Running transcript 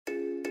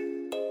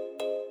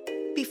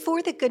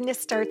Before the goodness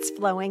starts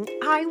flowing,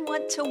 I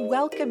want to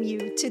welcome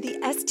you to the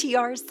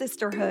STR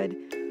Sisterhood.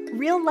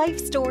 Real life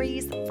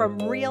stories from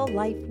real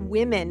life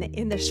women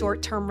in the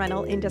short-term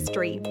rental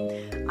industry.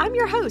 I'm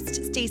your host,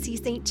 Stacey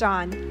St.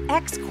 John,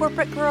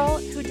 ex-corporate girl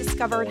who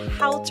discovered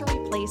how to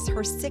replace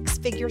her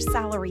six-figure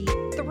salary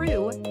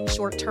through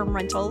short-term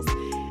rentals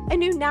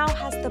and who now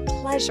has the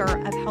pleasure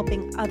of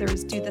helping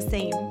others do the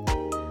same.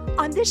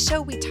 On this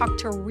show, we talk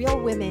to real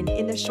women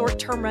in the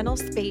short-term rental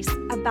space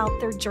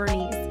about their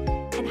journeys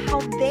and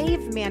how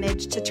they've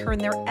managed to turn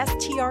their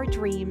STR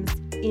dreams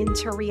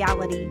into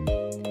reality.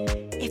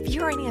 If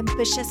you're an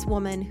ambitious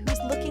woman who's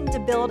looking to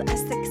build a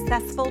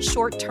successful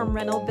short-term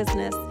rental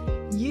business,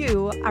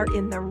 you are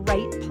in the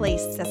right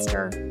place,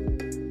 sister.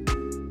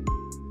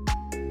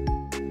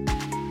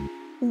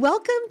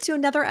 Welcome to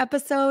another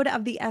episode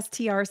of the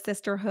STR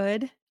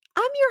Sisterhood.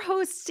 I'm your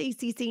host,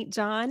 Stacey St.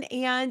 John,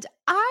 and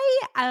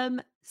I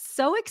am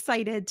so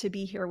excited to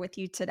be here with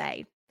you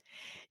today.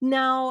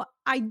 Now,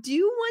 I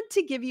do want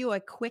to give you a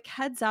quick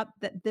heads up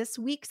that this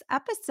week's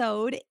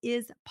episode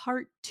is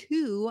part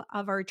 2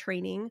 of our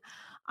training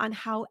on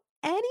how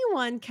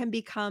anyone can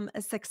become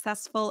a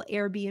successful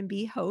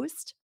Airbnb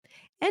host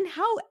and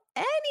how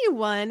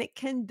anyone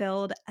can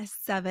build a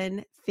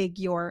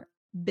 7-figure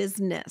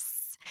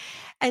business.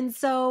 And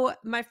so,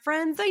 my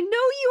friends, I know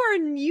you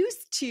are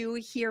used to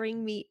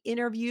hearing me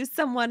interview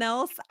someone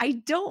else. I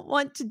don't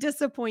want to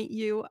disappoint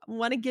you. I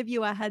want to give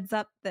you a heads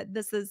up that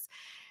this is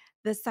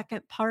the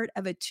second part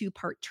of a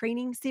 2-part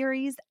training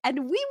series,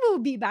 and we will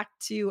be back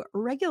to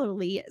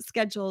regularly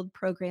scheduled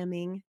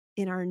programming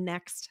in our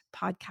next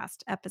podcast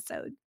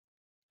episode.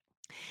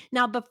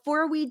 Now,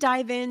 before we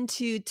dive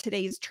into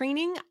today's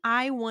training,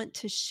 I want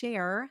to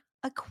share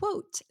a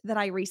quote that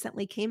I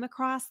recently came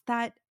across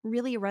that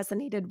really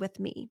resonated with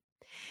me.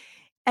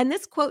 And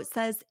this quote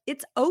says,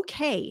 "It's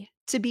okay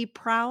to be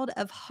proud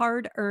of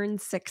hard-earned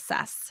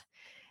success.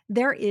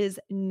 There is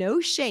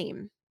no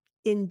shame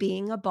in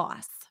being a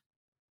boss."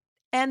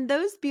 And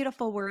those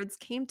beautiful words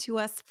came to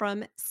us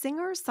from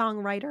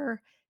singer-songwriter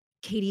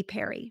Katy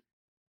Perry.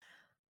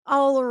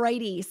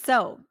 Alrighty,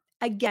 so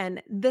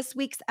again, this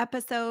week's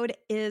episode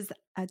is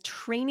a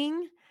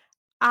training.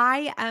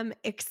 I am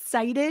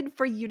excited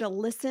for you to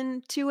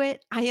listen to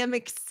it. I am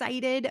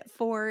excited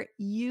for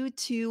you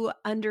to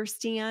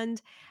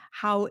understand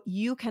how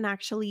you can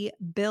actually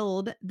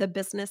build the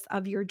business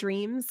of your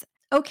dreams.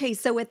 Okay,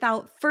 so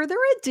without further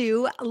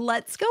ado,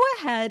 let's go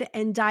ahead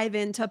and dive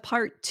into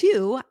part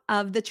 2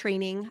 of the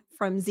training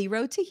From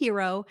Zero to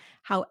Hero,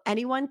 how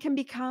anyone can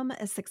become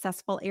a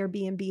successful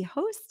Airbnb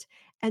host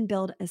and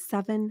build a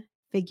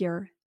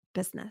 7-figure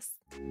business.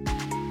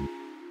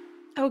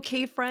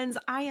 Okay, friends,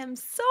 I am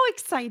so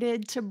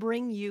excited to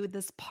bring you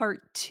this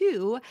part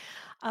 2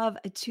 of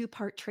a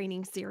 2-part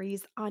training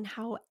series on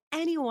how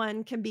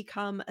anyone can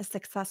become a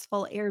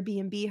successful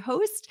Airbnb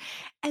host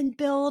and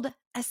build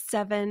a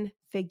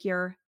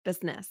 7-figure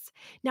business.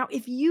 Now,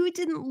 if you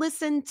didn't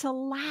listen to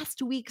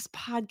last week's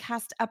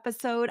podcast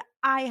episode,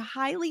 I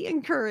highly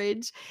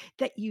encourage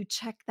that you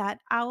check that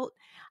out.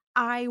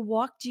 I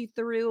walked you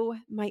through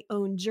my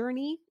own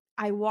journey.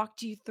 I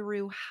walked you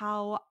through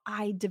how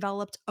I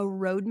developed a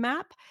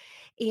roadmap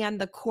and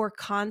the core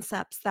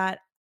concepts that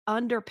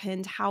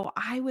underpinned how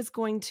I was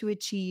going to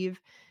achieve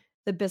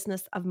the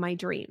business of my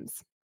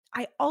dreams.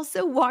 I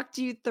also walked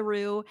you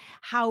through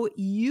how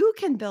you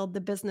can build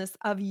the business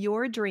of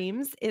your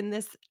dreams in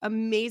this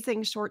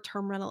amazing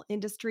short-term rental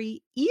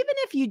industry, even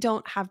if you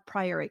don't have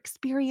prior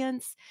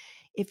experience,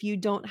 if you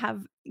don't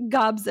have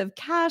gobs of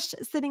cash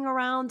sitting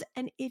around,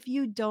 and if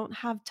you don't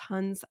have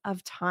tons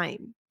of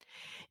time.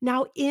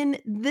 Now, in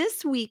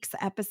this week's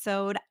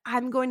episode,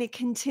 I'm going to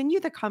continue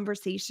the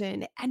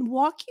conversation and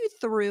walk you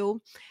through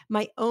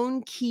my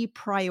own key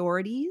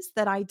priorities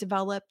that I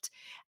developed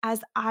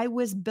as I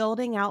was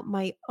building out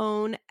my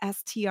own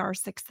STR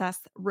success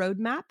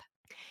roadmap.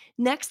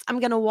 Next, I'm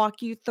going to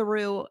walk you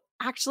through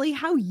actually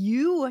how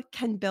you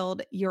can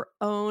build your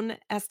own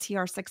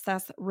STR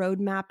success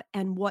roadmap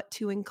and what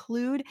to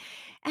include.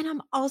 And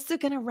I'm also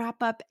going to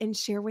wrap up and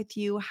share with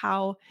you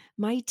how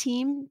my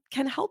team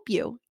can help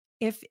you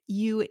if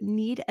you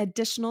need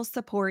additional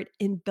support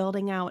in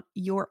building out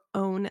your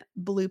own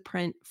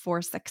blueprint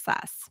for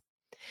success.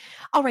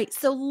 All right,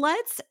 so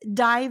let's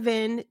dive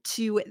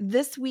into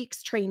this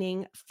week's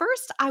training.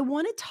 First, I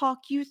want to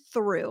talk you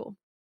through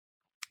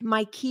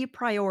my key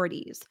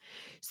priorities.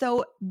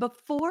 So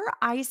before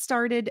I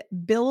started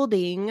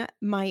building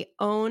my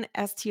own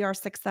STR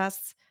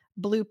success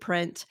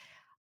blueprint,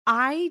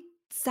 I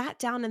sat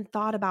down and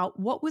thought about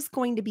what was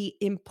going to be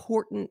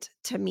important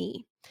to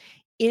me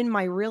in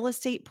my real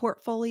estate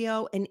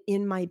portfolio and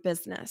in my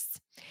business.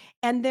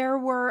 And there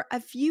were a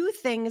few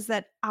things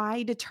that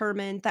I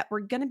determined that were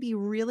going to be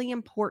really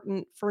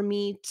important for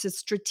me to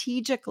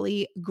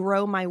strategically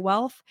grow my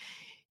wealth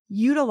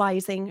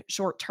utilizing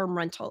short-term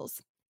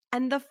rentals.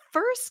 And the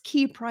first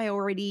key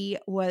priority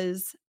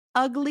was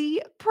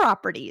ugly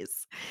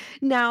properties.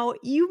 Now,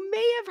 you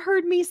may have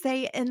heard me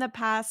say in the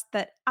past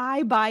that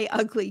I buy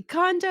ugly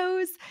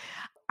condos.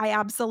 I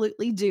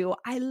absolutely do.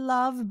 I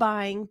love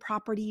buying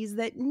properties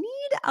that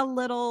need a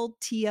little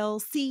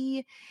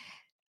TLC.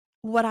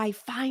 What I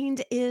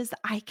find is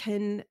I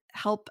can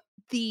help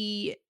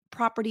the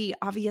property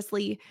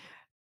obviously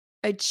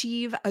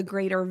achieve a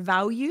greater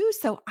value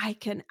so I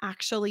can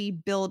actually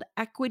build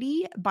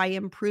equity by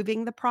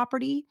improving the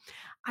property.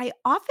 I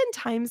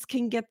oftentimes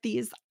can get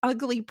these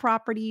ugly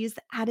properties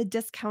at a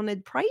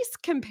discounted price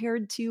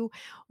compared to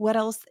what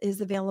else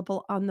is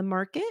available on the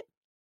market.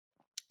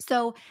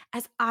 So,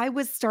 as I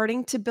was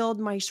starting to build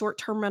my short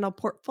term rental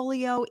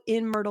portfolio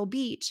in Myrtle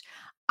Beach,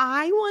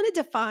 I wanted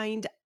to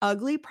find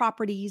ugly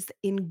properties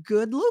in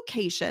good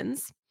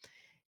locations,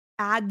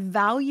 add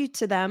value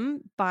to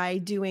them by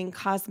doing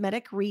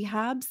cosmetic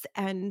rehabs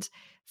and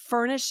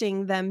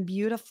furnishing them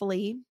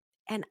beautifully.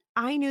 And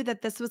I knew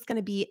that this was going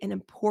to be an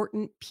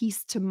important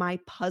piece to my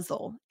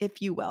puzzle,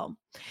 if you will.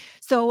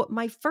 So,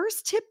 my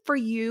first tip for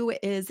you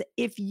is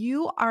if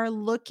you are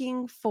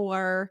looking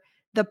for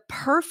the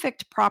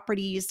perfect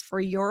properties for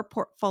your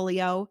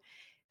portfolio,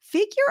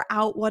 figure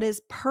out what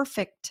is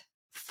perfect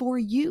for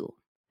you.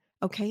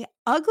 Okay.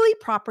 Ugly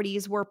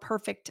properties were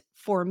perfect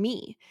for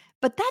me,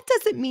 but that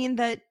doesn't mean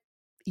that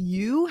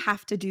you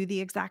have to do the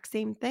exact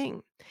same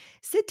thing.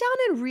 Sit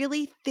down and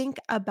really think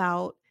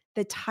about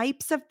the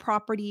types of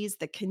properties,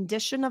 the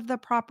condition of the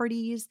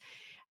properties,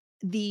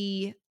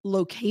 the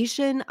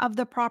location of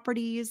the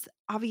properties.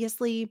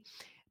 Obviously,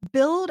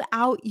 build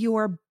out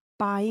your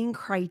buying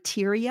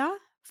criteria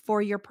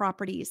for your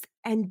properties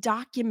and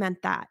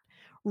document that.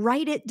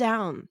 Write it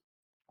down.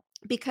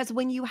 Because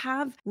when you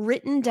have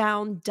written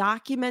down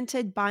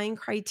documented buying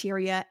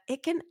criteria,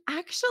 it can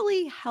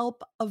actually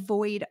help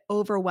avoid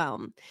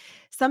overwhelm.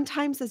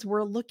 Sometimes, as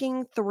we're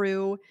looking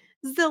through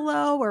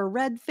Zillow or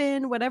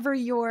Redfin, whatever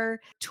your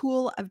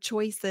tool of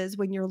choice is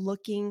when you're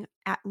looking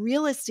at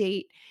real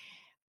estate,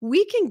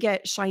 we can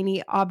get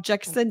shiny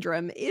object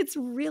syndrome. It's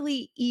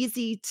really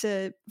easy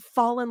to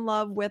fall in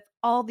love with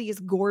all these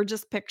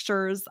gorgeous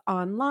pictures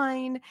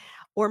online,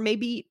 or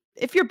maybe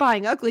if you're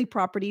buying ugly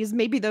properties,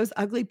 maybe those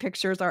ugly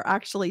pictures are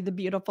actually the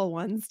beautiful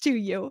ones to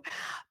you.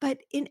 But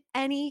in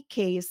any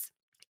case,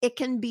 it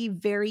can be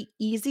very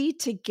easy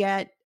to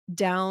get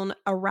down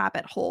a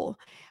rabbit hole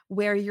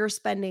where you're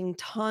spending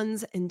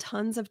tons and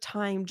tons of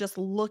time just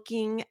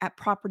looking at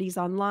properties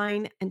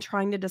online and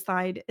trying to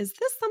decide, is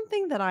this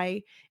something that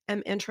I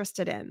am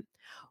interested in?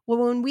 Well,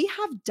 when we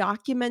have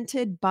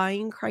documented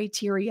buying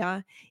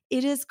criteria,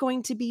 it is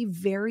going to be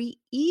very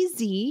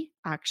easy,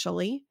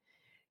 actually,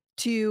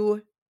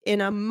 to in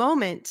a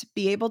moment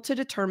be able to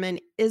determine,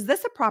 is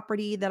this a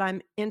property that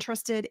I'm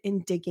interested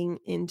in digging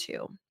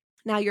into?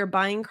 Now, your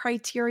buying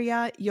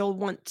criteria, you'll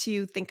want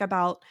to think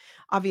about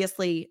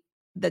obviously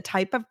the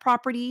type of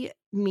property,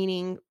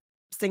 meaning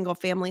single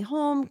family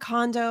home,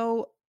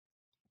 condo,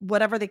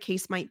 whatever the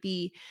case might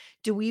be.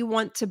 Do we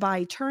want to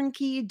buy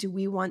turnkey? Do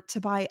we want to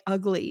buy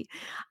ugly?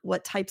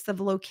 What types of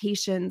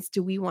locations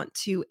do we want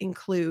to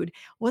include?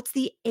 What's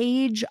the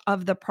age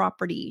of the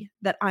property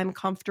that I'm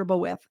comfortable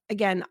with?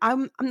 Again,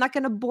 I'm not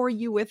going to bore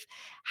you with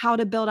how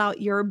to build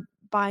out your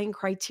buying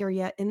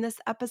criteria in this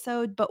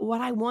episode, but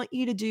what I want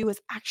you to do is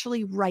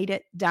actually write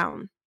it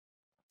down.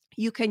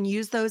 You can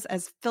use those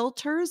as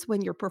filters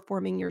when you're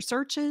performing your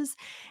searches.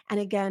 And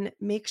again,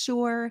 make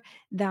sure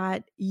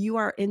that you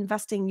are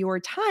investing your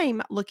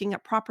time looking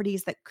at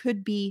properties that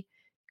could be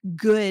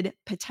good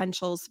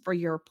potentials for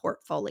your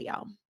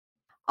portfolio.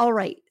 All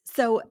right,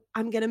 so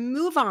I'm going to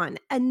move on.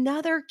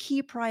 Another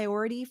key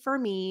priority for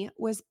me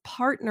was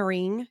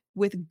partnering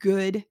with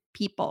good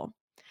people.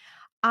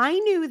 I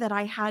knew that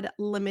I had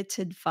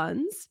limited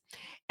funds.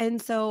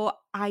 And so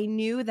I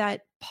knew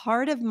that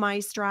part of my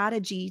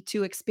strategy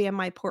to expand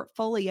my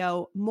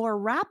portfolio more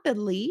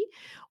rapidly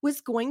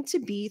was going to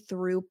be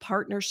through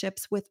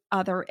partnerships with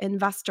other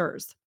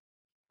investors.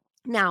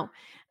 Now,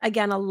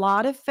 again, a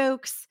lot of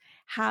folks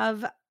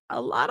have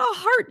a lot of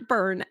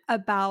heartburn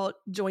about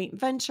joint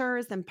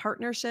ventures and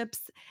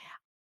partnerships.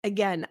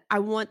 Again, I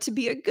want to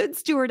be a good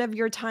steward of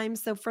your time.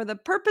 So, for the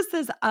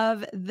purposes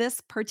of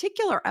this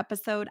particular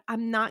episode,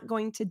 I'm not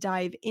going to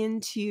dive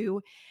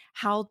into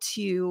how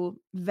to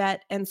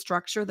vet and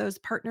structure those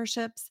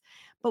partnerships.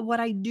 But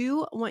what I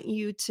do want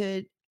you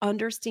to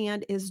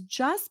understand is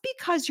just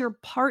because you're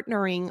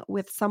partnering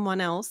with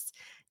someone else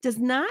does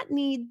not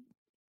need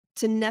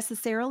to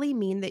necessarily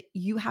mean that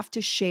you have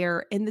to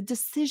share in the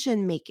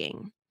decision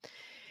making.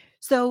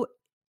 So,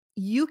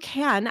 you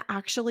can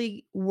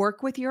actually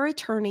work with your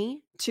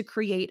attorney to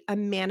create a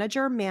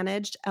manager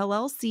managed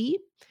LLC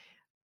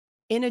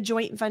in a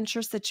joint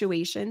venture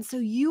situation. So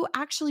you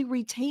actually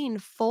retain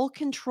full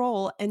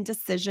control and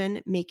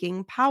decision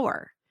making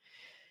power.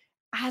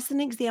 As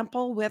an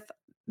example, with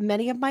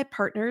many of my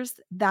partners,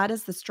 that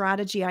is the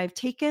strategy I've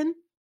taken.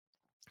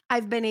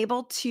 I've been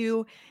able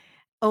to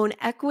own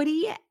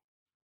equity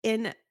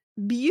in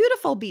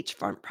beautiful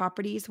beachfront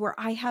properties where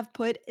I have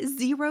put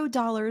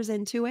 $0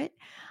 into it.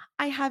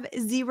 I have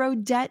zero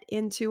debt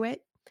into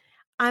it.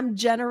 I'm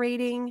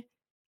generating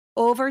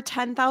over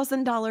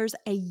 $10,000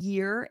 a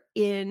year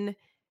in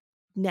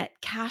net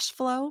cash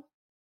flow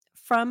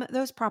from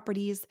those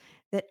properties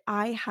that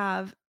I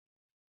have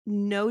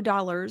no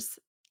dollars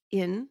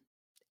in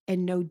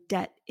and no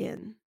debt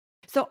in.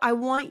 So I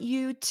want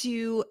you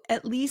to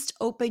at least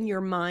open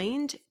your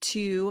mind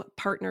to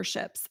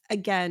partnerships.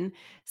 Again,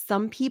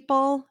 some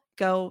people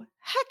go,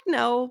 heck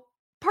no,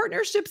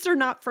 partnerships are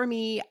not for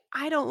me.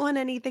 I don't want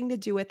anything to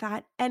do with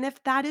that. And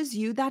if that is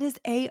you, that is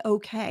a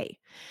okay.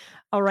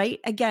 All right.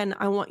 Again,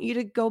 I want you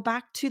to go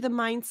back to the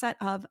mindset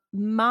of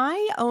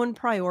my own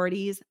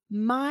priorities,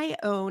 my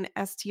own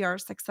STR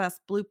success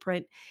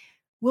blueprint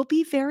will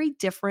be very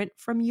different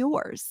from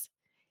yours.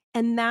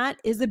 And that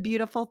is a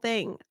beautiful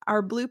thing.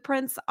 Our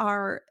blueprints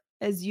are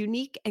as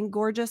unique and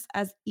gorgeous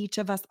as each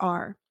of us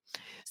are.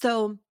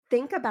 So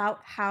think about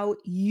how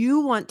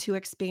you want to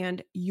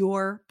expand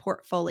your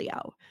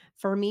portfolio.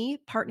 For me,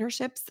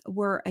 partnerships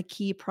were a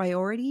key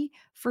priority.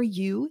 For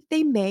you,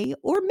 they may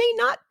or may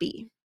not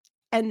be.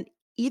 And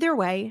either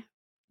way,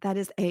 that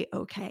is a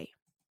okay.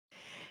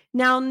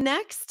 Now,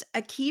 next,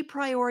 a key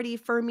priority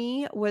for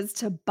me was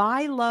to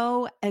buy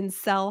low and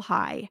sell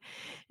high.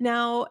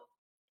 Now,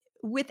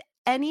 with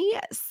any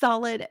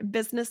solid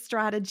business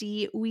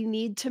strategy, we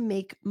need to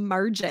make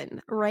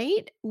margin,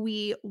 right?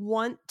 We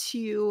want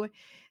to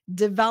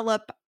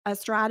develop a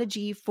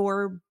strategy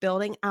for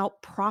building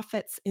out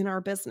profits in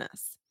our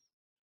business.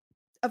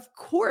 Of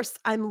course,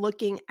 I'm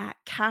looking at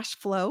cash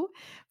flow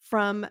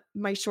from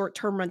my short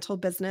term rental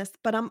business,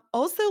 but I'm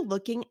also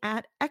looking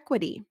at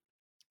equity.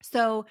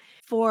 So,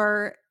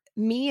 for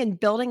me in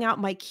building out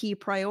my key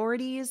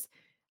priorities,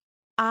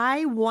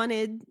 I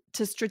wanted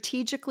to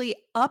strategically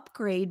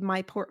upgrade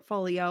my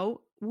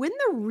portfolio when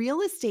the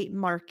real estate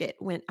market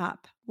went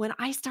up. When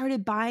I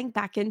started buying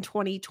back in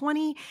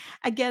 2020,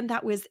 again,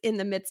 that was in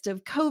the midst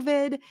of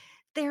COVID,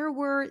 there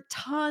were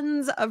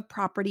tons of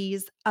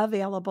properties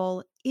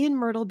available in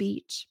Myrtle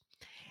Beach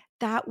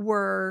that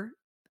were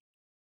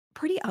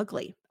pretty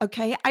ugly.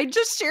 Okay. I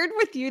just shared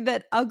with you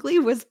that ugly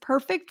was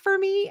perfect for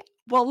me.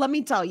 Well, let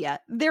me tell you,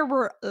 there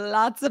were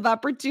lots of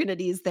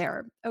opportunities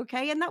there.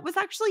 Okay. And that was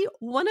actually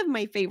one of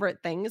my favorite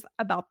things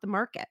about the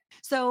market.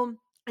 So,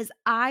 as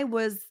I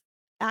was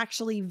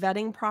actually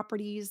vetting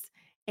properties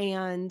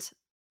and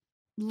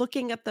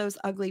looking at those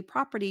ugly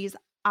properties,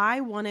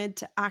 I wanted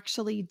to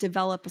actually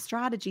develop a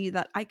strategy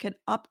that I could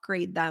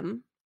upgrade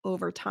them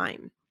over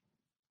time.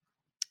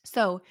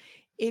 So,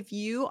 if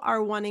you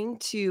are wanting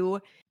to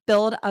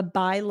build a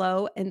buy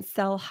low and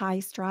sell high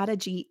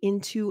strategy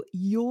into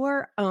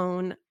your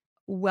own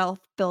wealth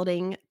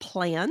building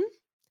plan,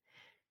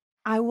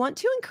 I want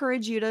to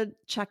encourage you to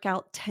check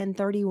out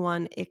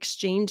 1031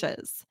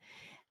 exchanges.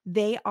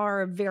 They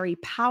are a very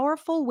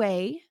powerful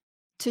way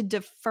to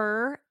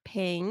defer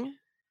paying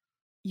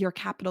your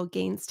capital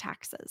gains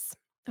taxes.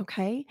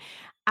 Okay.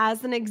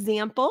 As an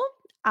example,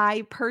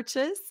 I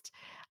purchased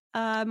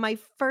my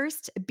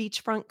first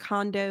beachfront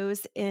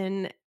condos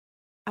in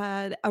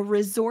a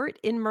resort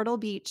in Myrtle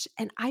Beach,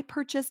 and I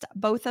purchased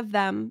both of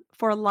them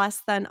for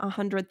less than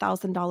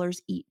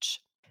 $100,000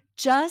 each.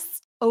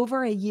 Just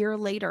over a year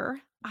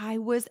later, I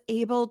was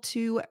able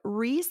to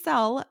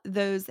resell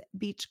those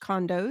beach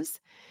condos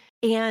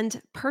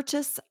and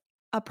purchase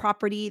a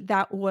property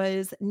that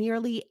was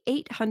nearly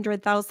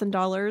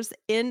 $800,000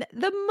 in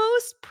the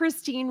most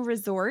pristine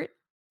resort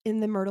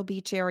in the Myrtle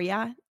Beach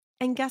area.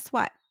 And guess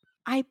what?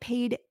 I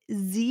paid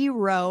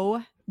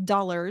 $0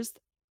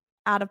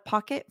 out of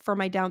pocket for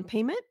my down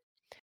payment.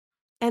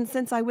 And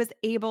since I was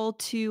able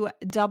to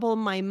double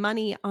my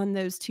money on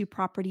those 2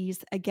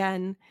 properties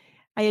again,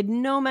 I had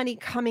no money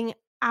coming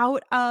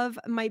out of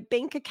my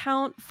bank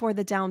account for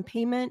the down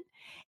payment,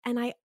 and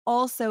I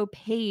also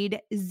paid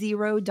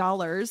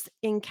 $0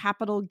 in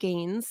capital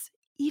gains,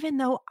 even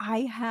though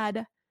I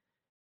had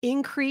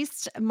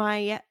increased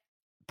my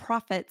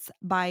profits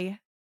by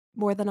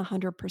more than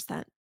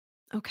 100%.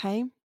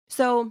 Okay?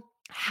 So,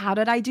 how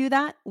did I do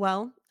that?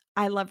 Well,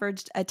 I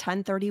leveraged a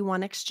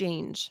 1031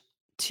 exchange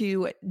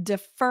to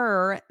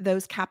defer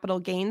those capital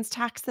gains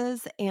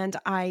taxes, and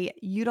I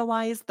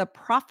utilized the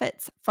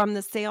profits from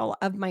the sale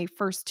of my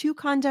first 2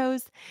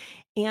 condos,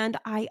 and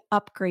I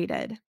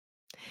upgraded.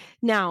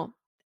 Now,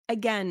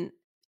 again,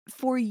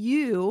 for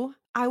you,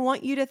 I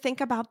want you to think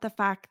about the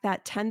fact that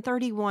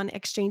 1031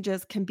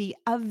 exchanges can be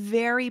a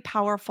very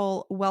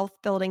powerful wealth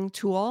building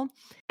tool,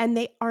 and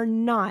they are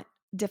not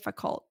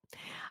difficult.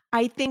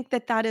 I think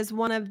that that is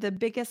one of the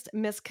biggest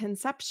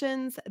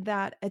misconceptions,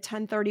 that a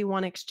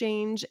 1031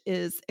 exchange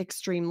is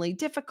extremely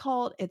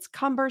difficult, it's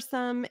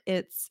cumbersome,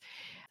 it's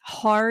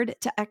hard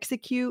to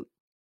execute.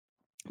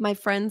 My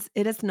friends,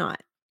 it is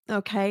not.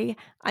 Okay?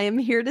 I am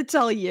here to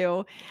tell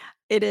you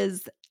it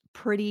is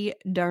pretty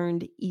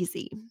darned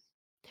easy.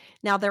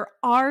 Now, there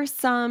are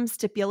some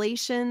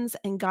stipulations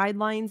and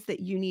guidelines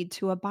that you need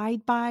to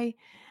abide by.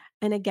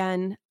 And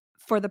again,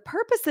 for the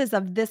purposes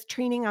of this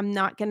training, I'm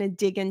not going to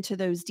dig into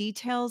those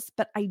details,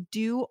 but I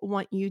do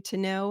want you to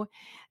know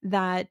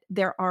that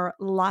there are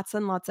lots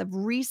and lots of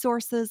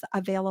resources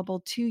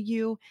available to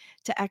you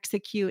to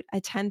execute a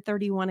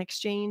 1031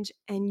 exchange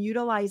and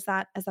utilize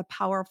that as a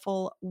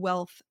powerful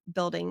wealth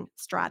building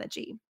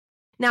strategy.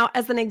 Now,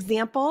 as an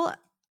example,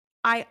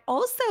 I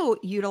also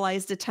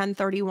utilized a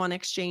 1031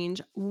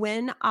 exchange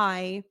when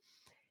I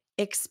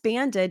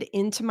expanded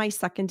into my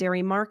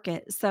secondary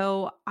market.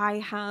 So I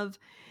have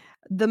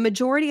the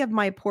majority of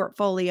my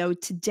portfolio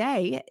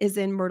today is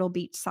in Myrtle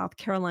Beach, South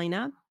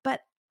Carolina,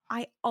 but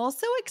I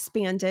also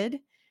expanded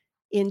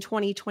in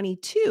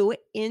 2022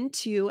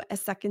 into a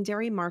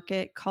secondary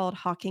market called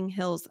Hocking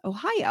Hills,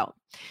 Ohio.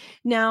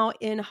 Now,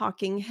 in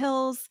Hocking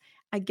Hills,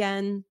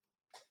 again,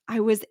 I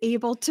was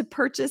able to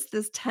purchase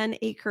this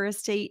 10-acre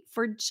estate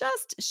for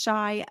just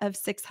shy of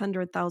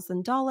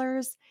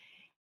 $600,000.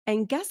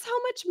 And guess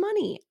how much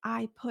money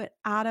I put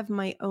out of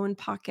my own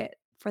pocket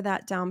for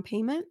that down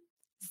payment?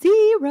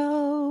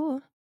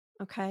 Zero.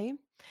 Okay.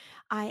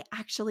 I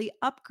actually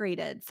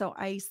upgraded. So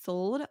I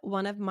sold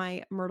one of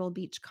my Myrtle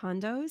Beach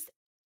condos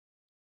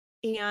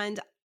and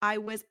I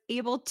was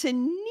able to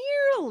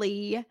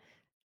nearly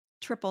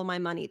triple my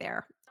money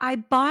there. I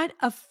bought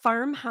a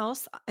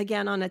farmhouse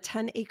again on a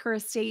 10-acre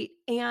estate,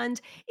 and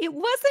it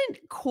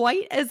wasn't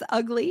quite as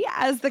ugly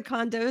as the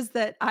condos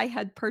that I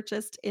had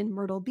purchased in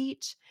Myrtle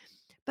Beach,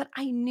 but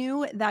I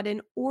knew that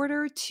in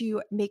order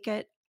to make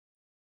it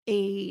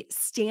a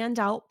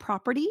standout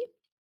property,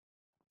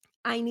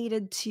 I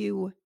needed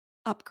to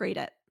upgrade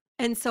it.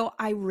 And so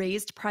I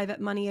raised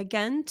private money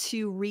again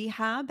to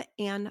rehab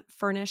and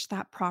furnish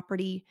that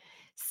property,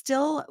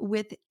 still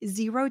with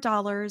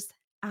 $0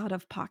 out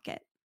of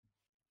pocket.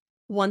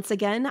 Once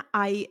again,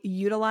 I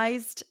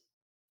utilized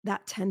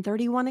that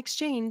 1031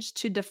 exchange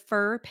to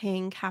defer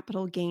paying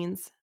capital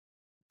gains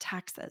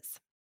taxes.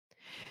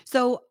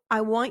 So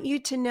I want you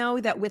to know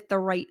that with the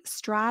right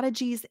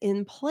strategies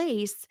in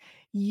place,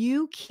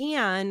 you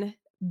can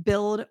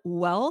build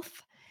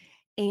wealth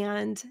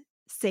and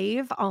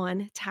save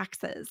on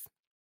taxes.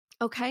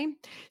 Okay.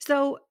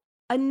 So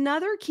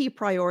another key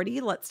priority,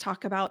 let's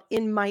talk about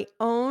in my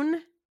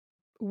own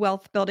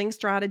wealth building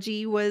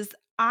strategy was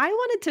I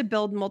wanted to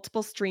build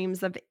multiple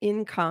streams of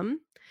income.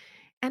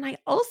 And I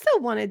also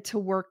wanted to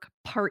work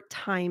part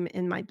time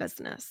in my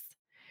business.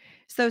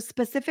 So,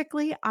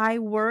 specifically, I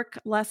work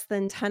less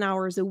than 10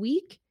 hours a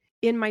week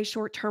in my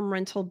short term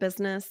rental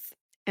business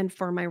and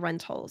for my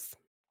rentals.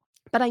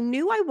 But I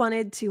knew I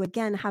wanted to,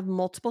 again, have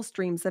multiple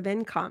streams of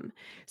income.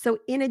 So,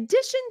 in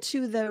addition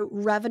to the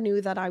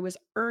revenue that I was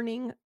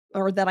earning,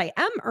 or that I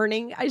am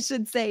earning, I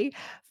should say,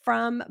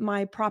 from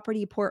my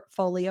property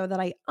portfolio that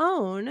I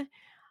own,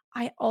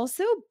 I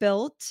also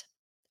built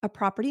a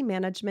property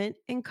management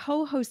and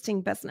co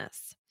hosting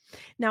business.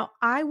 Now,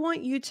 I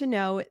want you to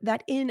know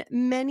that in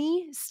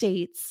many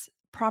states,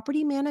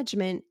 property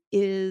management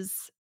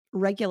is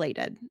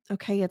regulated.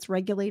 Okay. It's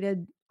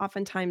regulated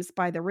oftentimes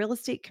by the real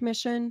estate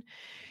commission.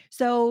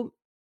 So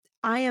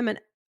I am an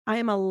I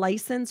am a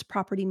licensed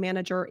property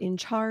manager in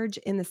charge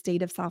in the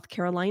state of South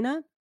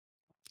Carolina.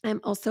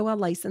 I'm also a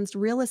licensed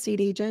real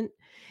estate agent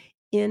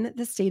in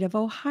the state of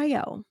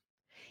Ohio.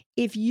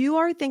 If you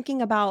are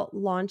thinking about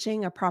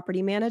launching a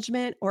property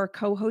management or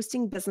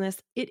co-hosting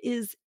business, it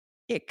is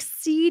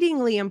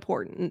exceedingly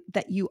important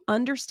that you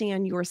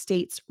understand your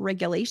state's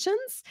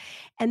regulations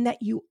and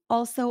that you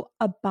also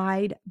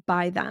abide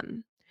by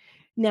them.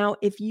 Now,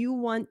 if you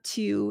want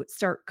to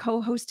start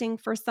co-hosting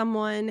for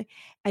someone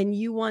and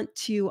you want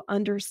to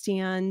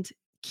understand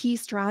key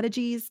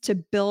strategies to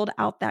build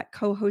out that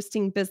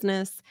co-hosting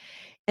business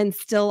and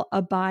still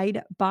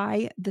abide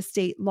by the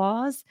state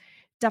laws,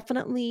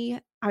 definitely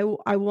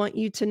I want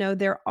you to know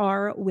there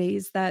are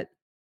ways that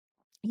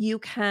you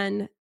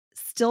can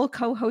still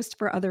co-host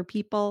for other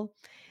people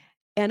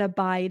and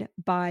abide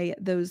by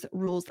those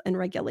rules and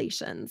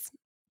regulations.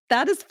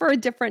 That is for a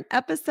different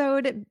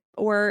episode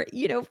or,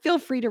 feel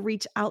free to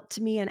reach out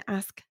to me and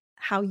ask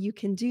how you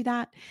can do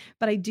that,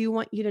 but I do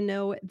want you to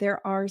know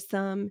there are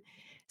some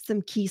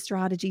key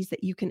strategies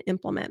that you can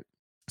implement.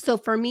 So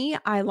for me,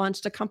 I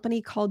launched a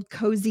company called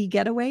Cozy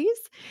Getaways,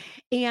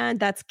 and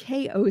that's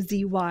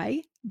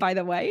KOZY, by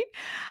the way.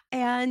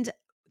 And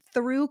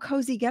through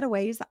Cozy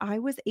Getaways, I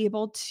was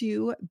able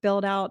to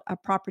build out a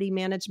property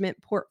management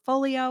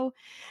portfolio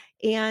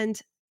and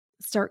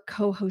start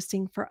co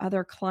hosting for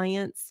other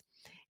clients.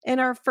 In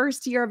our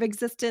first year of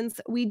existence,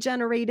 we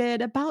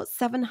generated about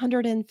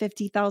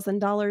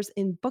 $750,000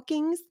 in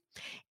bookings.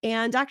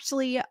 And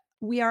actually,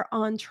 we are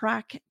on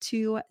track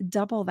to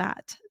double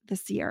that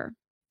this year.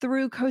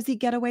 Through Cozy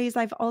Getaways,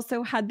 I've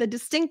also had the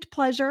distinct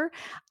pleasure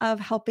of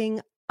helping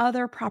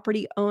other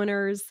property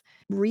owners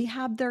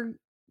rehab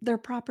their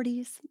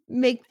properties,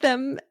 make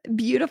them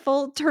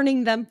beautiful,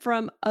 turning them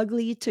from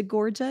ugly to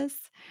gorgeous,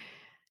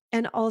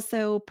 and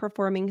also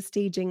performing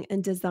staging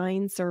and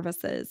design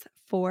services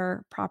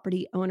for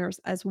property owners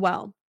as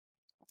well.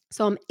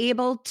 So I'm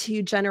able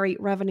to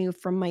generate revenue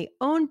from my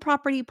own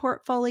property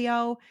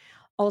portfolio,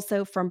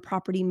 also from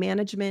property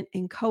management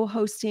and co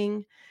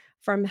hosting,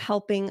 from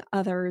helping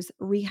others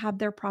rehab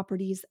their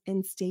properties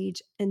and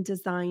stage and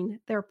design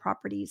their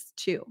properties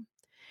too.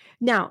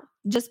 Now,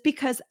 just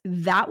because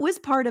that was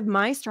part of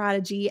my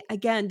strategy,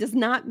 again, does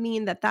not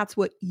mean that that's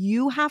what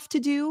you have to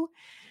do.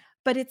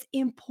 But it's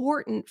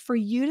important for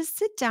you to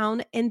sit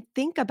down and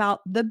think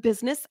about the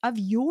business of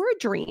your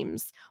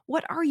dreams.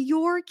 What are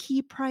your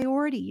key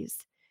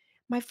priorities?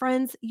 My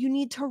friends, you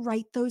need to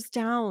write those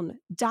down,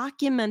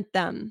 document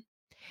them.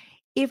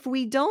 If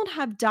we don't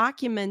have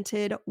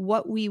documented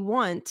what we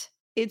want,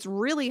 it's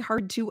really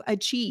hard to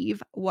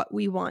achieve what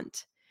we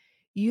want.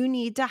 You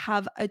need to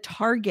have a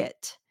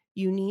target.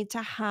 You need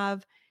to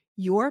have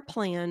your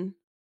plan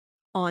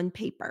on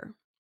paper.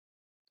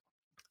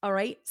 All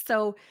right.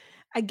 So,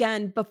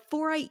 again,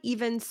 before I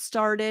even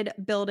started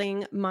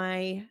building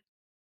my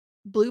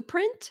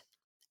blueprint,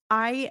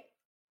 I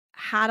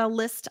had a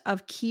list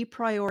of key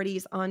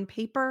priorities on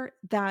paper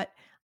that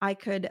I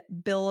could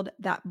build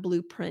that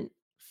blueprint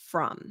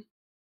from.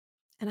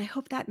 And I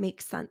hope that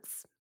makes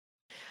sense.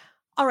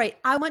 All right.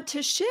 I want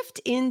to shift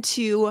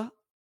into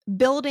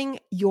building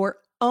your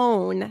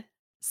own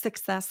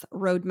success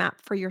roadmap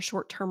for your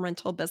short term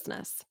rental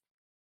business.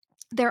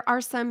 There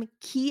are some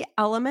key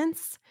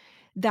elements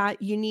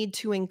that you need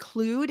to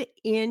include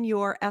in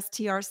your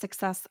STR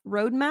success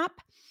roadmap.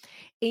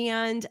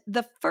 And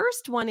the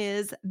first one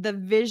is the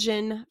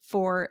vision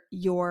for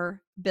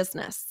your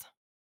business.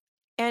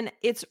 And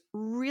it's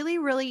really,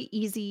 really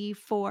easy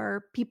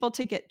for people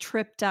to get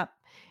tripped up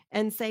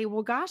and say,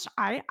 well, gosh,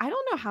 I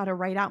don't know how to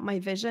write out my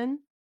vision.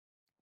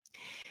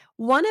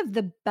 One of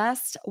the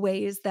best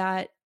ways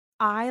that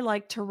I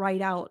like to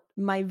write out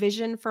my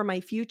vision for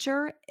my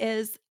future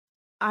is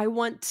I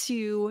want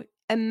to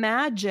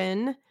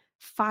imagine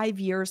 5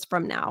 years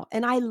from now,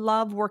 and I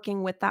love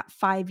working with that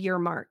 5-year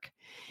mark.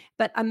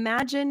 But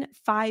imagine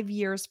 5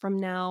 years from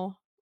now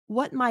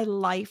what my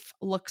life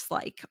looks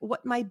like,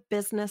 what my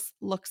business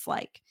looks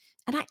like.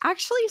 And I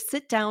actually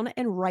sit down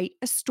and write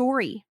a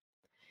story.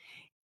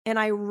 And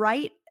I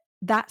write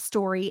that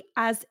story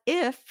as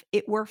if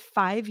it were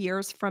 5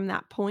 years from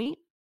that point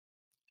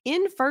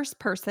in first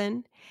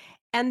person,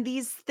 and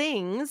these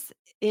things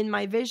in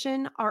my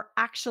vision are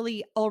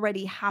actually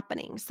already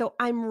happening. So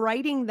I'm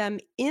writing them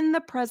in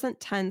the present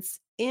tense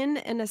in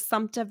an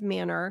assumptive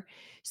manner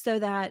so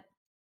that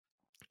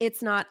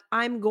it's not,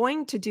 I'm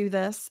going to do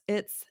this.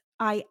 It's,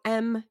 I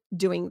am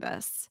doing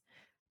this.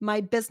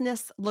 My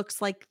business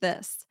looks like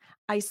this.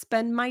 I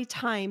spend my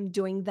time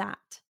doing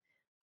that.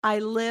 I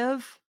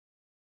live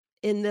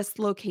in this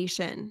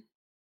location.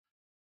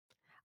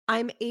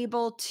 I'm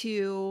able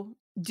to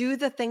do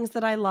the things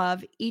that I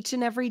love each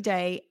and every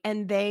day,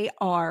 and they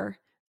are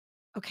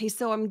okay,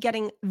 so I'm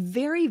getting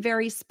very,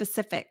 very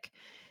specific.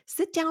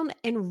 Sit down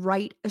and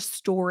write a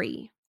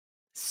story.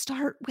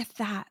 Start with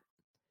that.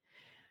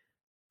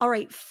 All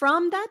right,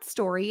 from that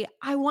story,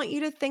 I want you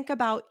to think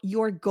about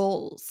your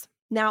goals.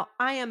 Now,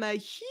 I am a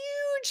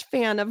huge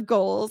fan of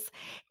goals,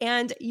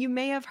 and you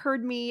may have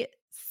heard me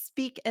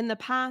speak in the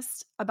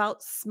past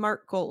about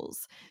SMART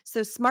goals.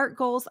 So, SMART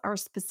goals are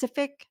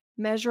specific,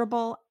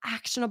 measurable,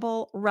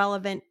 actionable,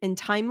 relevant, and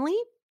timely.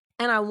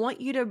 And I want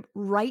you to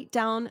write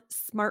down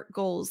SMART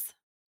goals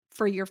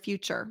for your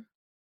future.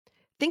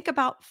 Think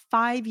about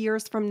 5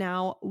 years from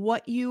now,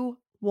 what you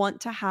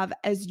want to have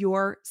as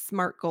your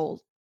SMART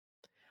goal.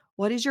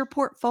 What does your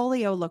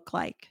portfolio look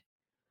like?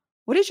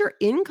 What does your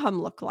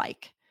income look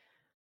like?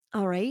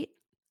 All right,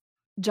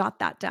 jot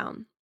that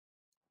down.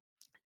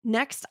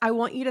 Next, I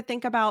want you to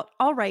think about,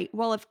 all right,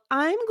 well, if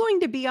I'm going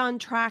to be on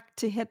track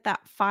to hit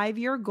that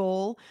 5-year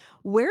goal,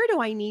 where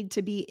do I need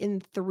to be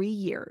in 3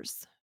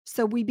 years?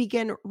 So we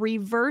begin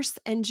reverse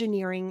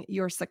engineering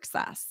your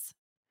success.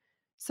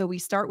 So we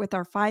start with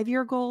our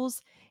 5-year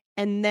goals,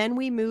 and then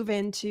we move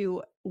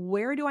into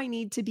where do I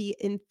need to be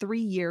in 3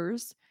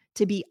 years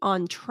to be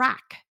on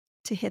track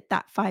to hit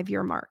that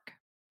 5-year mark?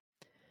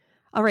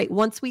 All right,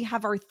 once we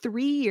have our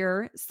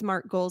 3-year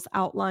SMART goals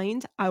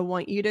outlined, I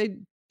want you to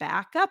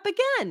back up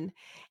again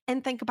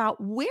and think about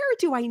where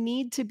do I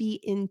need to be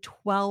in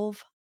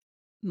 12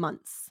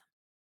 months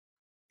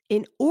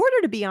in order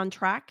to be on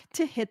track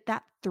to hit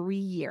that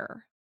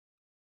 3-year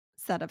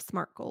set of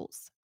SMART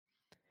goals.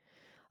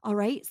 All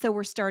right, so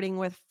we're starting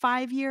with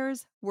 5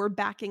 years, we're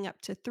backing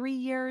up to 3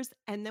 years,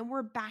 and then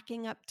we're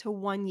backing up to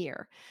 1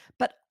 year.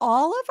 But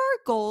all of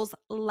our goals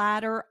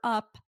ladder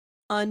up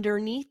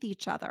underneath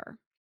each other.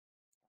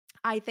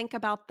 I think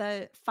about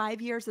the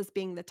 5 years as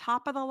being the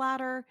top of the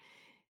ladder,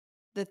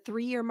 the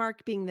 3-year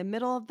mark being the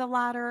middle of the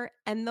ladder,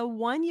 and the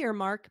 1-year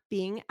mark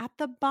being at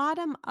the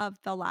bottom of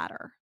the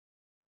ladder.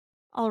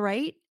 All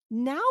right.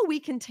 Now we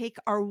can take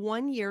our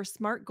 1-year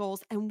SMART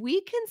goals and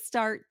we can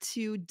start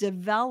to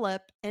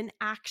develop an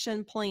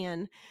action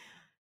plan.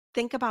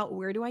 Think about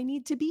where do I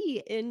need to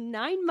be in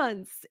 9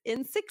 months,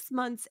 in 6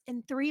 months,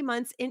 in 3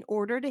 months in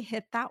order to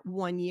hit that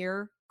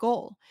 1-year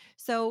goal.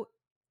 So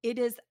it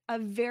is a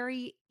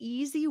very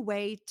easy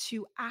way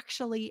to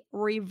actually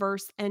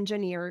reverse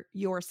engineer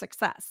your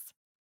success.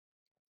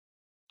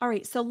 All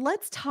right, so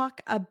let's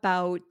talk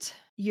about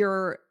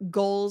your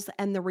goals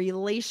and the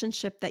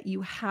relationship that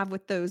you have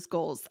with those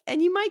goals.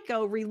 And you might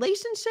go,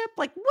 relationship?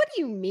 Like, what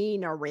do you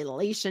mean a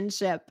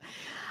relationship?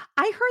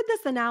 I heard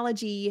this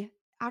analogy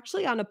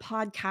actually on a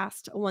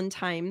podcast one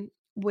time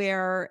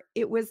where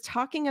it was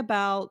talking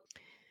about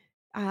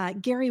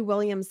Gary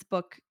Williams'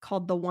 book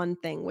called The One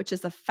Thing, which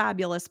is a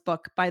fabulous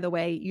book, by the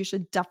way. You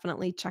should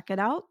definitely check it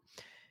out.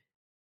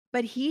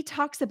 But he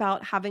talks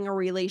about having a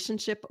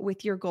relationship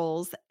with your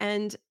goals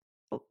and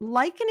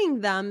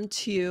likening them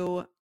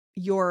to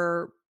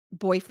your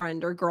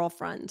boyfriend or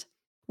girlfriend.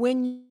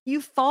 When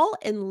you fall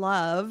in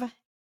love,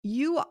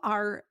 you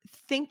are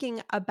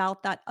thinking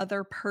about that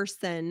other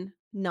person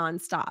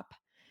nonstop.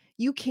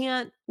 You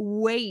can't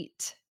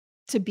wait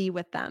to be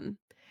with them.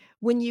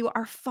 When you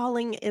are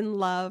falling in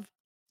love,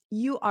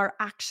 you are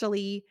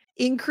actually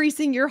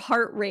increasing your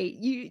heart rate.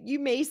 You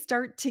may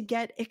start to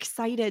get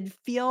excited,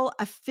 feel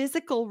a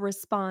physical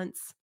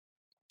response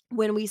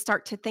when we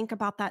start to think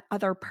about that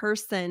other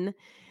person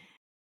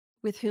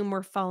with whom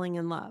we're falling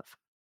in love.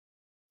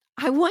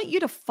 I want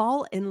you to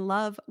fall in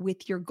love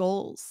with your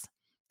goals.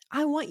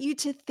 I want you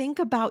to think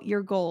about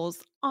your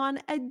goals on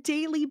a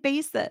daily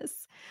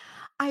basis.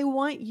 I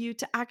want you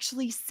to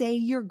actually say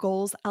your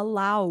goals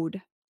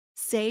aloud.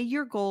 Say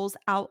your goals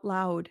out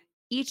loud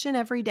each and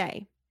every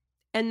day.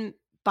 And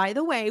by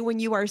the way, when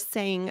you are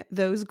saying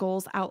those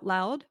goals out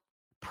loud,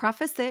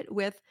 preface it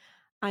with,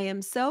 I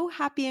am so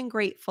happy and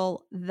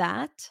grateful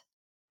that,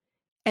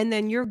 and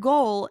then your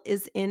goal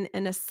is in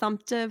an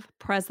assumptive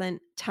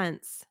present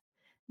tense,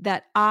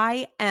 that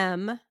I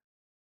am,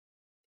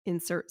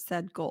 insert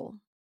said goal.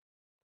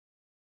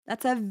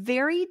 That's a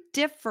very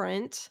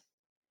different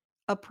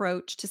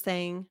approach to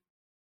saying,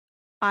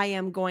 I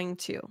am going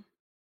to.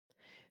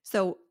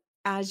 So,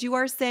 as you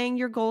are saying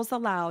your goals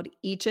aloud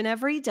each and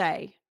every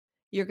day,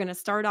 you're going to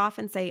start off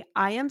and say,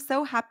 I am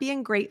so happy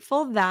and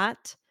grateful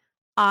that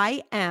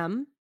I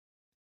am,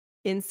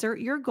 insert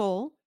your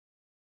goal,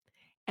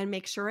 and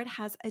make sure it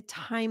has a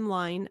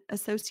timeline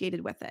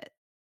associated with it.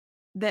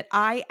 That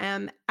I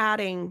am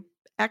adding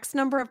X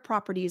number of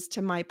properties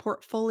to my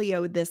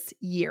portfolio this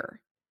year,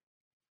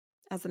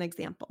 as an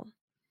example.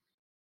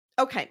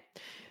 Okay.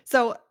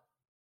 So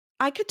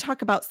I could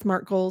talk about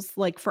SMART goals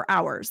like for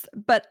hours,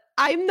 but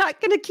I'm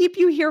not going to keep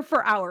you here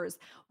for hours.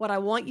 What I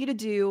want you to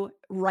do,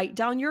 write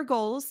down your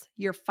goals,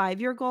 your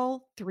 5-year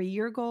goal,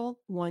 3-year goal,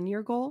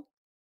 1-year goal.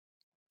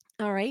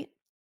 All right.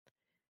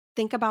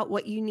 Think about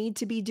what you need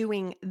to be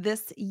doing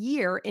this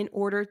year in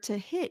order to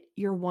hit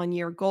your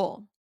 1-year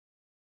goal.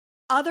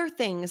 Other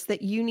things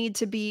that you need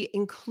to be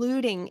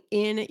including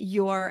in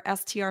your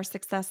STR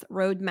success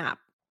roadmap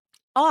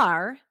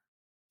are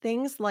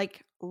things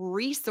like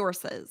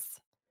resources.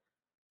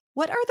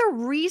 What are the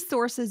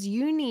resources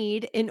you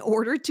need in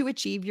order to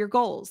achieve your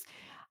goals?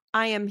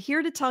 I am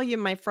here to tell you,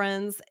 my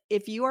friends,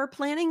 if you are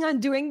planning on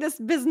doing this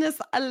business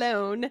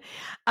alone,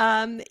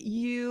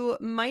 you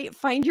might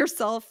find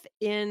yourself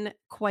in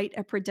quite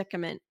a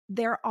predicament.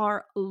 There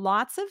are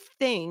lots of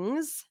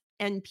things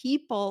and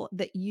people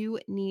that you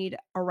need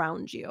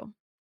around you.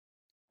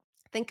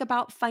 Think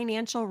about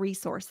financial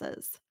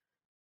resources.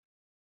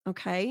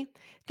 Okay.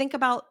 Think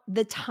about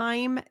the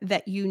time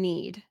that you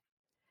need.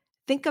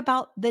 Think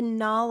about the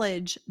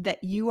knowledge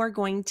that you are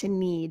going to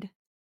need.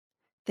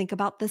 Think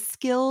about the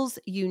skills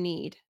you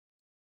need.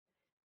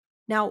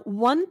 Now,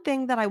 one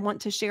thing that I want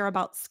to share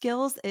about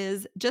skills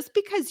is just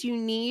because you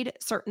need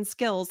certain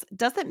skills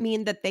doesn't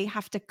mean that they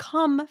have to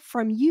come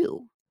from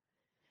you.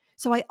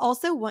 So, I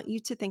also want you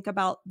to think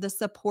about the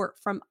support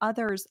from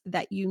others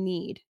that you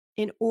need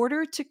in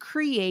order to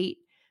create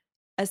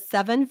a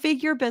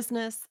 7-figure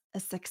business, a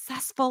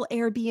successful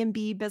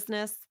Airbnb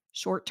business,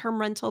 short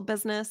term rental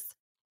business.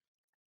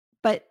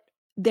 But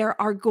there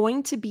are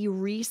going to be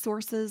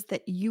resources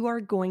that you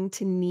are going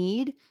to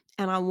need,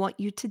 and I want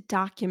you to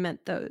document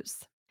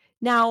those.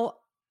 Now,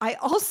 I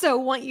also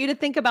want you to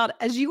think about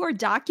as you are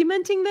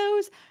documenting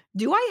those,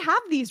 do I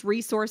have these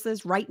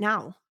resources right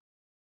now?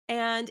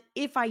 And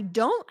if I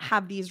don't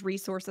have these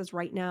resources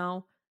right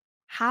now,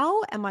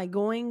 how am I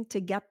going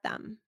to get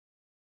them?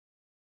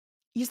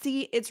 You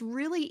see, it's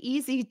really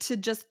easy to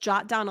just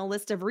jot down a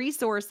list of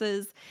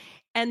resources.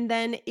 And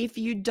then if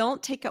you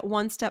don't take it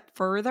one step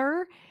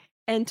further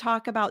and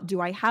talk about, do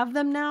I have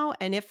them now?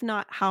 And if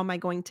not, how am I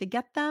going to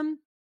get them?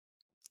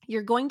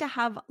 You're going to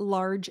have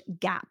large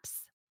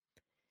gaps.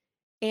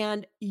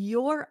 And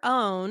your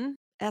own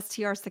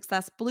STR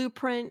success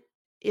blueprint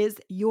is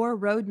your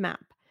roadmap.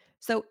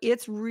 So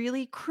it's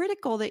really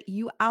critical that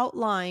you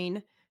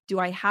outline, do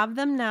I have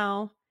them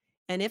now?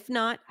 And if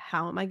not,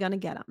 how am I going to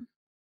get them?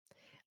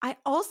 I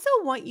also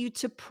want you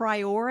to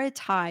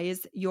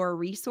prioritize your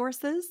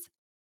resources.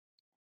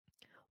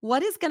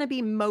 What is going to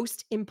be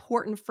most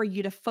important for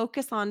you to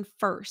focus on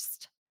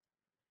first?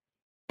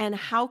 And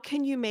how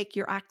can you make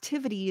your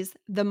activities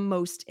the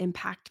most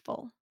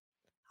impactful?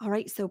 All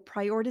right, so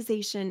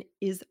prioritization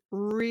is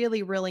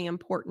really, really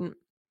important.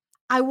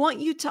 I want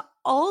you to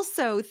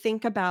also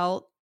think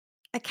about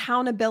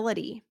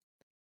accountability.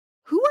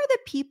 Who are the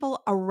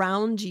people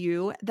around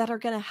you that are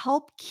going to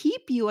help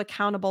keep you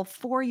accountable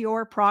for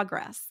your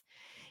progress?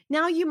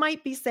 Now you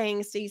might be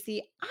saying,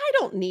 Stacey, I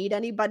don't need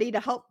anybody to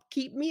help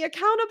keep me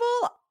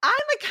accountable. I'm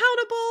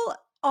accountable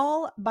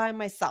all by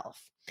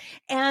myself.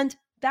 And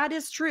that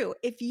is true.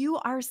 If you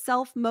are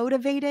self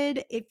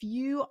motivated, if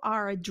you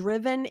are a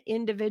driven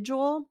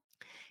individual,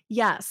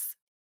 yes,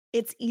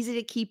 It's easy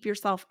to keep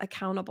yourself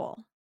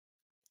accountable.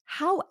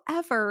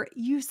 However,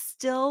 you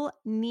still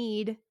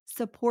need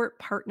support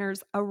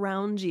partners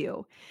around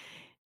you.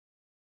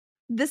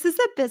 This is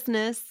a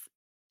business,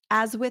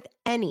 as with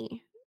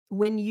any,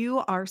 when you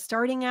are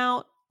starting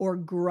out or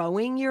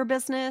growing your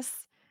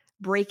business,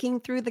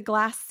 breaking through the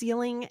glass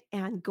ceiling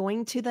and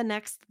going to the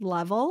next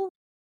level,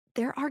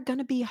 there are going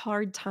to be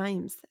hard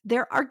times.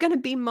 There are going to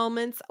be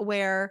moments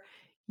where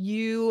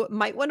you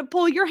might want to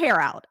pull your hair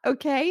out,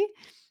 okay?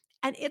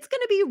 And it's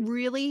going to be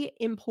really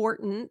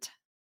important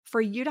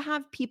for you to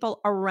have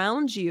people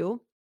around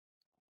you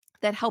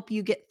that help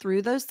you get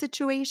through those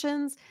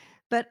situations,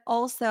 but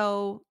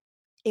also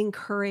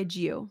encourage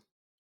you,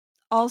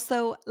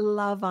 also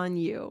love on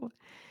you.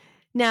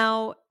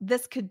 Now,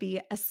 this could be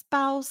a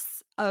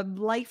spouse, a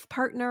life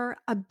partner,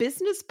 a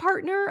business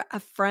partner, a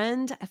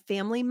friend, a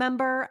family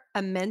member,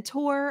 a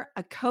mentor,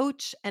 a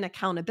coach, an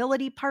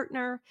accountability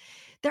partner.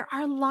 There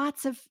are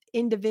lots of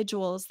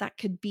individuals that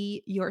could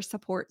be your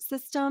support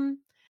system,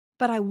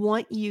 but I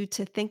want you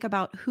to think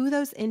about who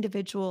those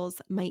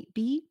individuals might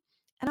be.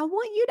 And I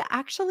want you to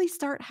actually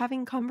start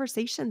having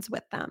conversations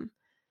with them.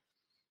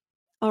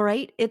 All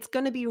right. It's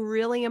going to be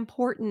really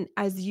important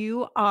as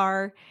you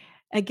are,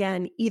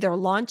 again, either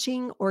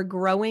launching or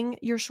growing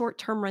your short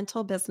term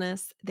rental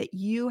business that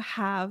you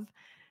have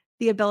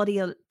the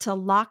ability to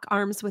lock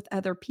arms with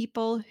other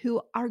people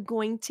who are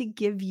going to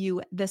give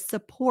you the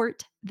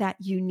support that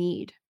you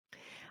need.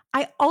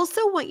 I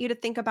also want you to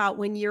think about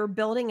when you're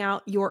building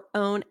out your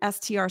own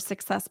STR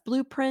success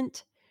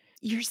blueprint,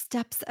 your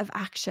steps of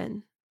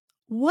action.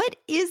 What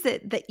is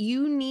it that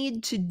you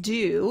need to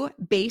do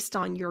based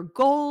on your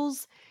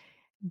goals,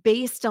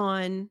 based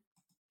on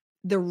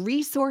the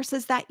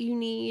resources that you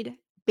need,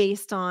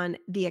 based on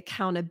the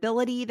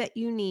accountability that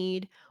you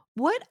need?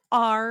 What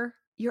are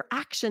your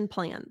action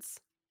plans?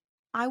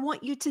 I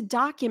want you to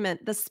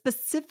document the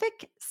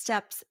specific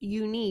steps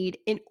you need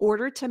in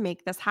order to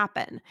make this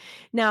happen.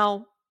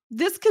 Now,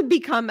 this could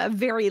become a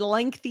very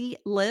lengthy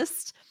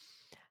list.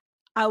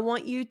 I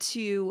want you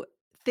to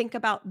think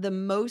about the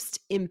most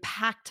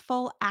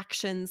impactful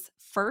actions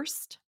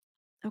first,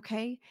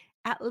 okay?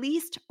 At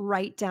least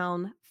write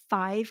down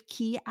 5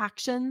 key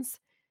actions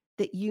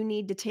that you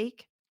need to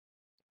take.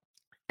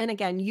 And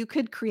again, you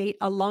could create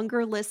a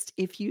longer list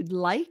if you'd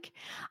like.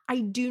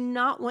 I do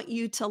not want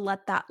you to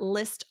let that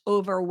list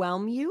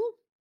overwhelm you.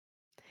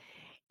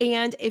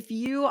 And if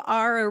you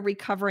are a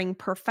recovering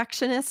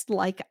perfectionist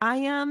like I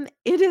am,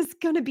 it is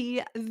going to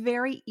be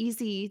very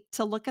easy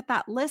to look at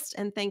that list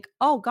and think,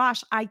 oh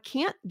gosh, I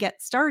can't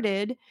get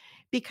started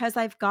because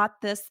I've got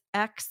this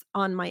X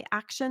on my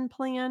action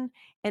plan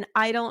and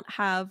I don't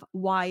have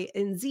Y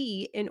and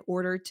Z in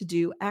order to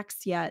do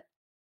X yet.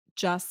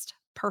 Just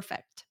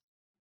perfect.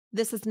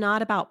 This is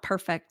not about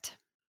perfect.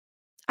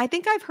 I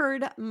think I've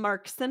heard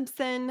Mark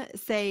Simpson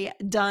say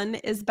done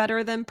is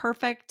better than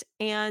perfect,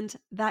 and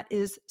that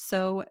is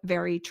so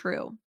very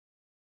true.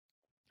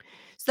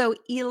 So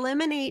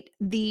eliminate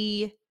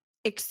the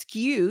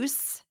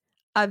excuse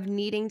of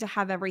needing to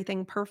have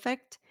everything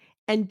perfect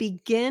and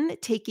begin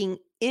taking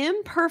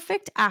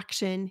imperfect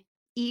action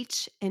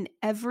each and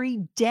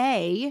every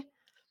day,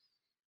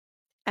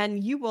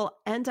 and you will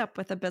end up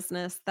with a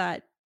business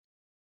that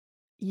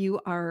you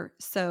are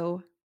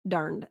so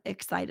darned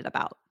excited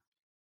about.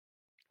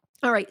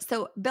 All right,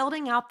 so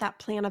building out that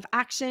plan of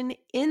action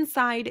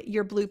inside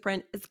your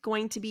blueprint is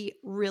going to be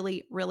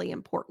really, really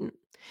important.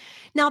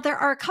 Now, there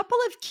are a couple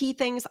of key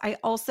things I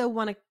also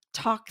want to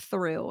talk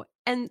through.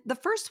 And the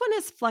first one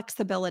is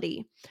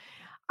flexibility.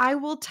 I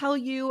will tell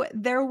you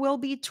there will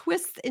be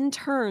twists and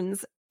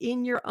turns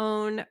in your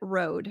own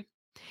road.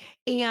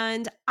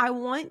 And I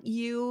want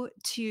you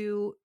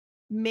to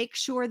make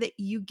sure that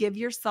you give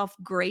yourself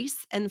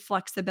grace and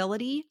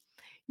flexibility.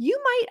 You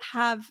might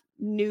have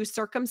new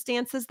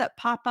circumstances that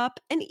pop up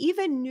and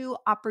even new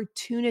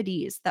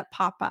opportunities that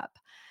pop up.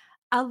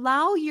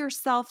 Allow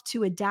yourself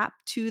to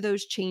adapt to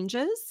those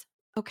changes,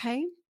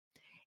 okay?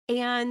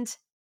 And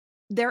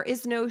there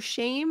is no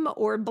shame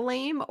or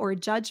blame or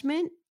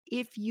judgment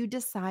if you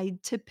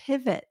decide to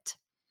pivot.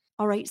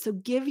 All right, so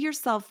give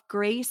yourself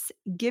grace,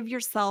 give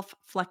yourself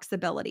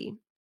flexibility.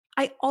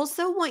 I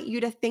also want you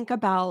to think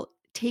about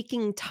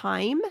taking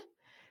time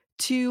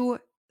to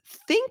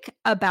think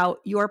about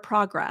your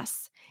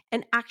progress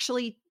and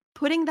actually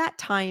putting that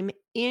time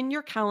in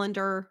your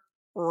calendar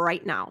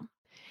right now.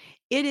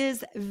 It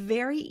is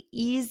very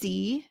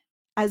easy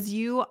as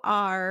you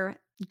are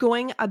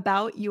going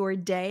about your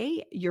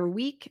day, your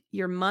week,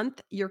 your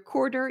month, your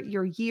quarter,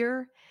 your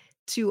year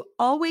to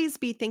always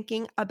be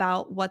thinking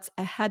about what's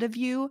ahead of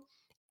you.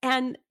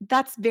 And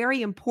that's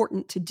very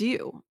important to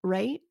do,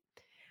 right?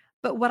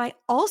 But what I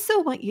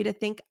also want you to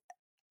think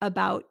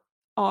about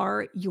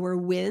are your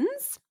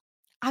wins.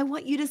 I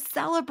want you to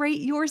celebrate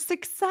your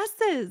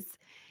successes.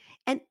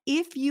 And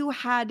if you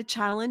had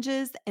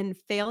challenges and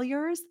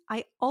failures,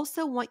 I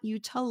also want you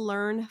to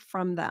learn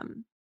from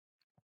them.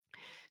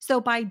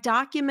 So, by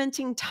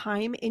documenting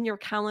time in your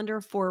calendar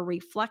for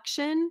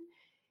reflection,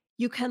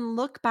 you can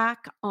look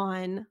back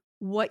on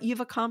what you've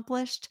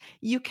accomplished.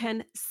 You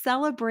can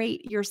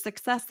celebrate your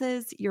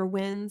successes, your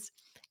wins,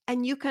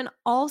 and you can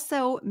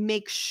also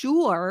make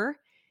sure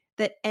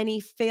that any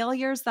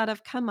failures that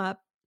have come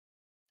up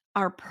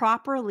are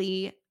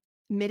properly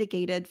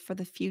mitigated for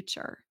the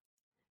future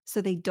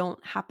so they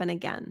don't happen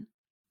again.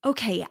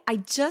 Okay, I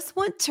just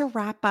want to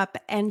wrap up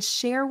and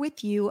share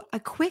with you a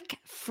quick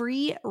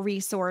free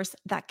resource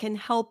that can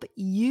help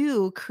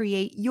you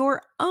create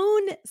your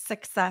own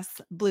success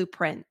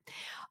blueprint.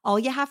 All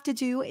you have to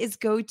do is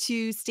go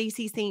to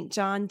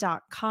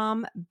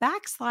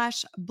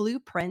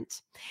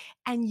staceystjohn.com/blueprint,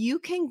 and you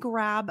can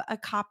grab a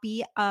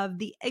copy of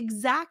the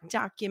exact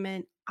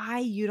document I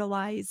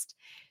utilized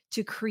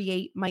to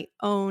create my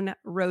own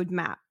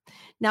roadmap.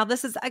 Now,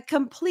 this is a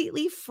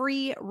completely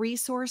free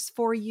resource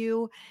for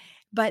you,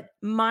 but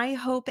my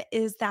hope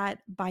is that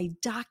by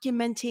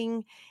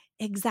documenting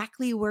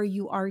exactly where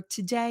you are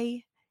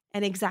today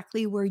and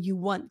exactly where you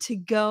want to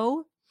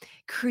go,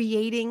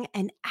 creating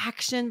an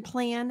action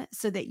plan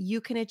so that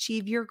you can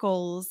achieve your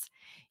goals,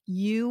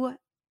 you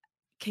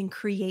can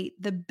create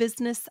the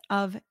business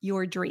of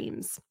your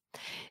dreams.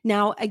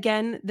 Now,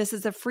 again, this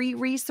is a free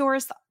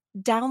resource.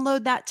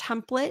 Download that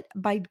template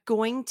by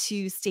going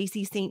to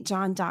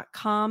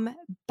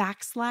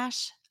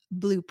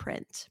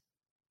staceystjohn.com/blueprint.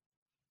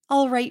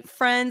 All right,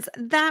 friends,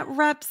 that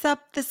wraps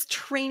up this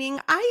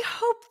training. I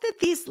hope that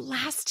these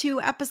last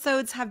two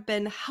episodes have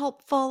been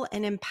helpful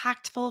and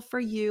impactful for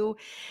you.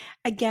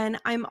 Again,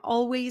 I'm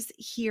always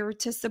here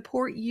to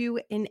support you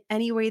in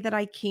any way that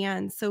I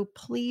can. So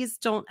please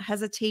don't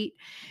hesitate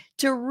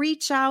to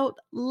reach out.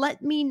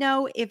 Let me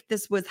know if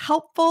this was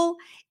helpful.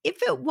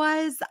 If it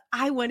was,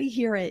 I want to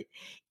hear it.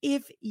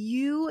 If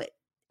you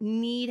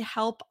need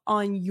help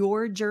on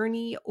your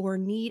journey or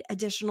need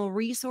additional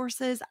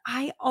resources,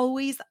 I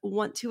always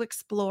want to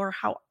explore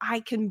how I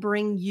can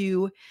bring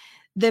you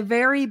the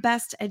very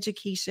best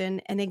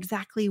education and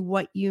exactly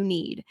what you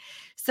need.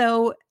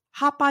 So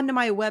hop onto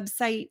my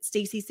website,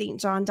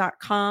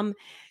 staceystjohn.com,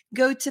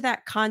 go to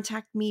that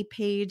contact me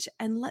page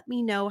and let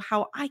me know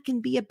how I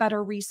can be a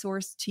better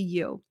resource to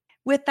you.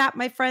 With that,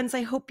 my friends,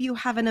 I hope you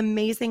have an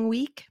amazing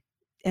week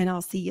and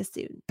I'll see you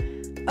soon.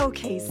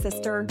 Okay,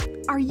 sister,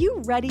 are you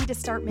ready to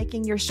start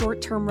making your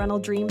short-term rental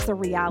dreams a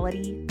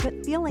reality,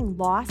 but feeling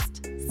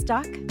lost,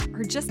 stuck,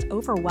 or just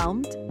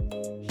overwhelmed?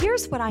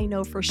 Here's what I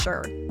know for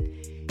sure.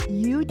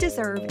 You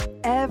deserve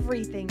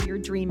everything you're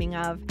dreaming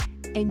of,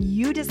 and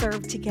you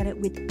deserve to get it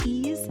with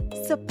ease,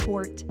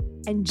 support,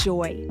 and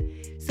joy.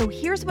 So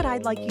here's what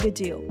I'd like you to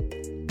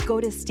do. Go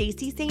to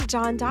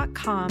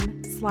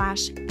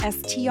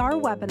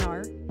staceystjohn.com/STR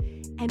webinar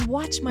and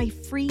watch my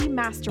free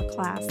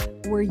masterclass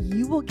where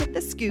you will get the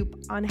scoop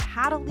on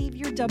how to leave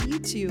your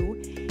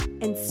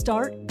W-2 and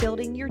start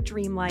building your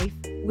dream life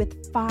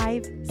with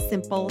 5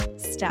 simple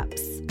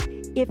steps.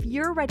 If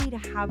you're ready to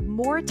have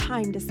more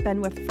time to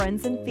spend with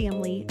friends and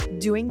family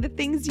doing the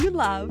things you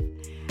love,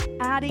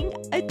 adding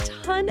a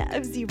ton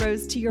of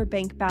zeros to your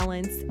bank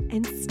balance,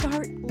 and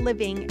start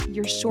living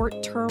your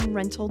short-term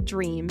rental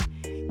dream,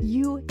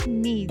 you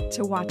need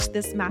to watch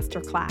this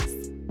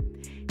masterclass.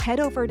 Head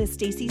over to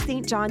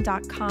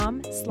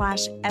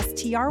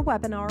staceystjohn.com/STR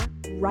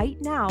webinar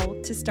right now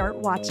to start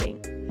watching.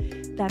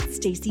 That's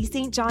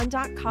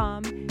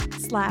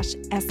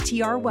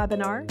staceystjohn.com/STR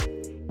webinar,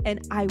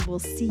 and I will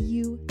see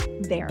you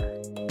there.